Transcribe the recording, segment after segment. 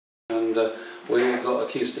and we all got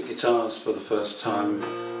acoustic guitars for the first time,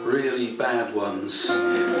 really bad ones,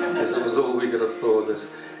 because it was all we could afford, the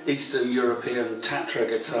Eastern European Tatra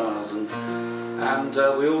guitars, and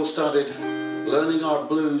we all started learning our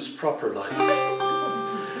blues properly.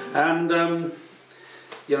 And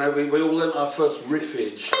you know, we all learnt our first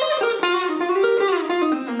riffage.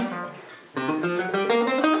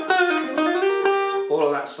 All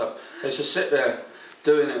of that stuff. I used to sit there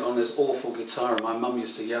doing it on this awful guitar, and my mum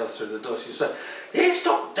used to yell through the door. She'd say, "Here,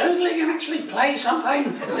 stop doodling and actually play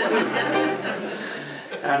something."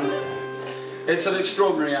 And it's an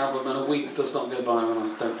extraordinary album, and a week does not go by when I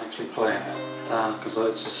don't actually play it, because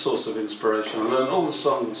it's a source of inspiration. I learned all the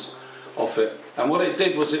songs off it, and what it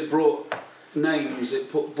did was it brought names,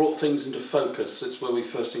 it brought things into focus. It's where we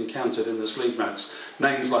first encountered in the sleeve notes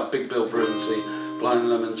names like Big Bill Broomsey, Blind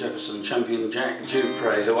Lemon Jefferson, Champion Jack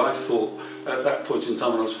Dupre, who I thought at that point in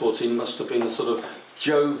time when I was 14 must have been a sort of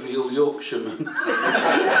jovial Yorkshireman.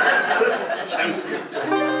 Champion.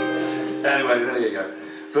 Anyway, there you go.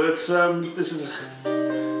 But this is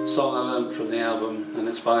a song I learnt from the album, and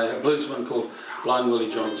it's by a bluesman called Blind Willie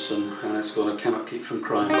Johnson, and it's called I Cannot Keep From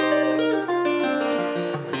Crying.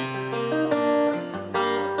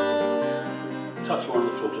 Touch more on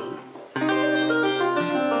the floor, John.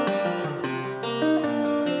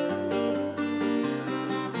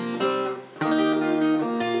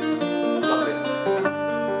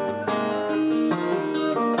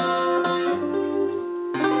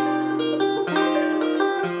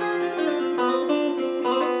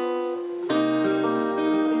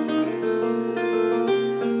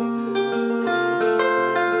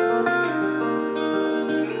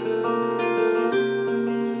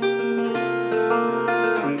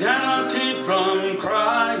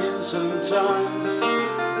 Sometimes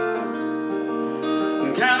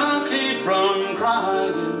cannot keep from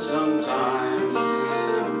crying sometimes,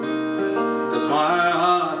 'cause my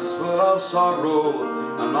heart is full of sorrow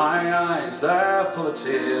and my eyes they're full of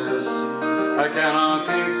tears. I cannot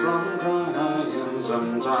keep from crying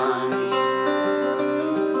sometimes.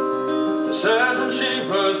 The servant sheep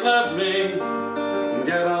has left me and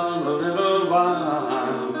get on a little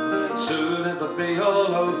while, soon it will be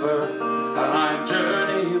all over and I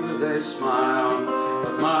journey with a smile.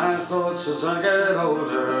 But my thoughts as I get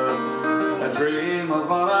older, I dream of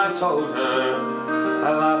what I told her.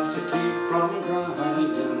 I'll have to keep from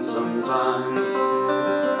crying sometimes.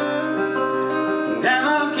 Can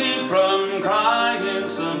I keep from crying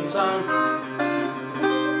sometimes?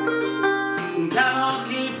 Can I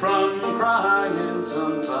keep from crying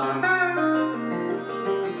sometimes?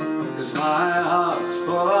 'Cause my heart's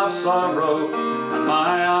full of sorrow and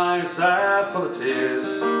my eyes they're full of tears.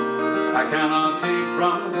 I cannot keep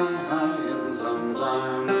from crying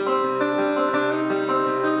sometimes.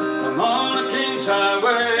 I'm on the King's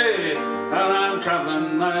Highway and I'm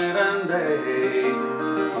travelling night and day.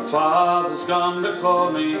 My father's gone before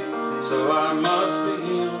me, so I must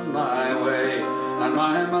be on my way. And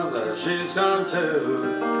my mother, she's gone too.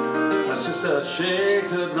 My sister, she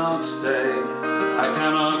could not stay. I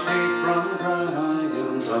cannot keep from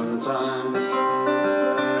crying sometimes.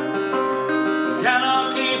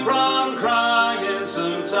 Cannot keep from crying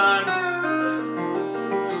sometimes.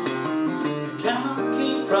 Cannot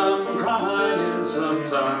keep from crying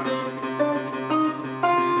sometimes.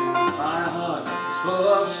 My heart is full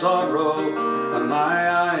of sorrow and my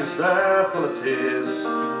eyes they're full of tears.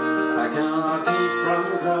 I cannot keep from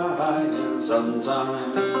crying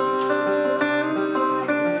sometimes.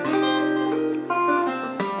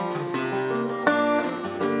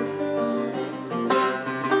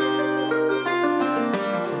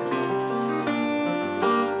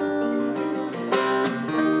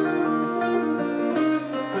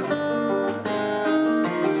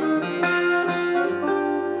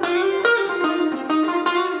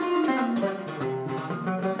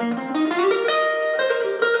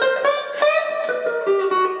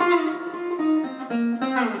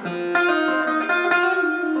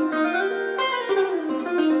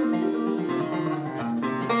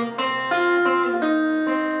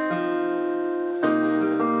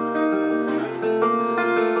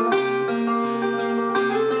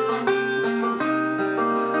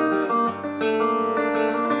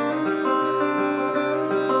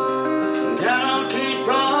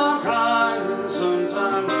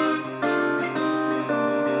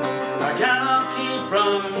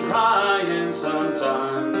 From crying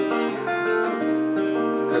sometimes,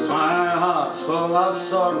 'cause my heart's full of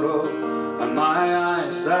sorrow and my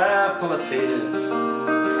eyes they're full of tears.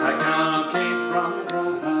 I cannot keep from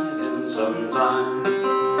crying sometimes.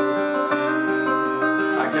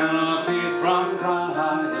 I cannot keep from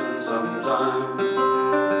crying sometimes.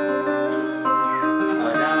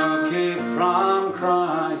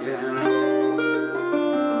 I am.